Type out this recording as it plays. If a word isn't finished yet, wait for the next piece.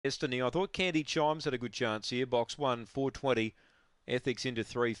Destiny. I thought Candy Chimes had a good chance here. Box 1, 420. Ethics into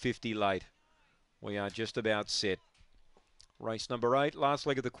 350 late. We are just about set. Race number 8, last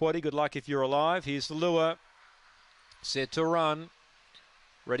leg of the quaddie. Good luck if you're alive. Here's the lure. Set to run.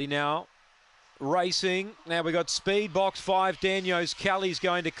 Ready now. Racing. Now we've got speed. Box 5. Daniels Kelly's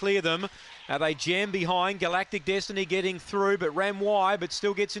going to clear them. They jam behind. Galactic Destiny getting through, but ran wide, but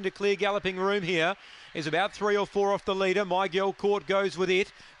still gets into clear galloping room here. Is about 3 or 4 off the leader. My Girl Court goes with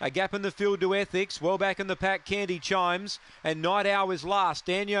it. A gap in the field to Ethics. Well back in the pack, Candy Chimes. And Night Owl is last.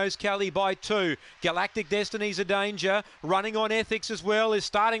 Daniels Kelly by 2. Galactic Destiny's a danger. Running on Ethics as well. Is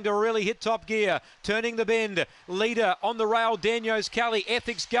starting to really hit top gear. Turning the bend. Leader on the rail, Daniels Kelly.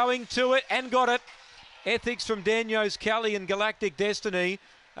 Ethics going to it and got it. Ethics from Daniels Kelly and Galactic Destiny.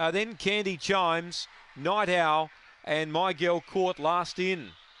 Then Candy Chimes, Night Owl, and My Girl Court last in.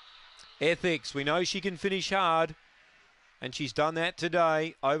 Ethics, we know she can finish hard, and she's done that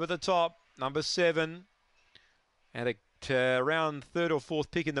today. Over the top, number 7, at around 3rd or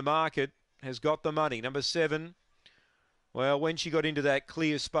 4th pick in the market, has got the money. Number 7, well, when she got into that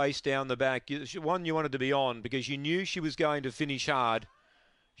clear space down the back, one you wanted to be on because you knew she was going to finish hard.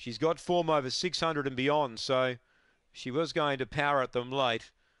 She's got form over 600 and beyond, so she was going to power at them late.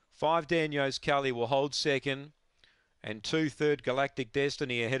 5 Daniels Kelly will hold second, and 2 third Galactic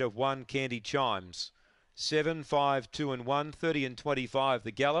Destiny ahead of 1 Candy Chimes. 7, 5, 2 and 1, 30 and 25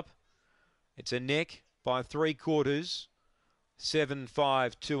 the gallop. It's a neck by 3/4. 7,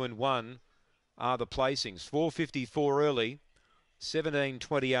 5, 2 and 1 are the placings. 4.54 early,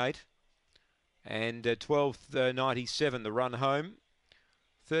 17.28 and 12.97 the run home.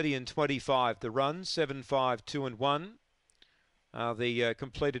 30 and 25 the run. 7, 5, 2 and 1 are the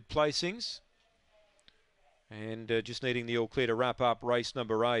completed placings. And just needing the all clear to wrap up race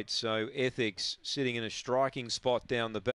number 8. So Ethics sitting in a striking spot down the back.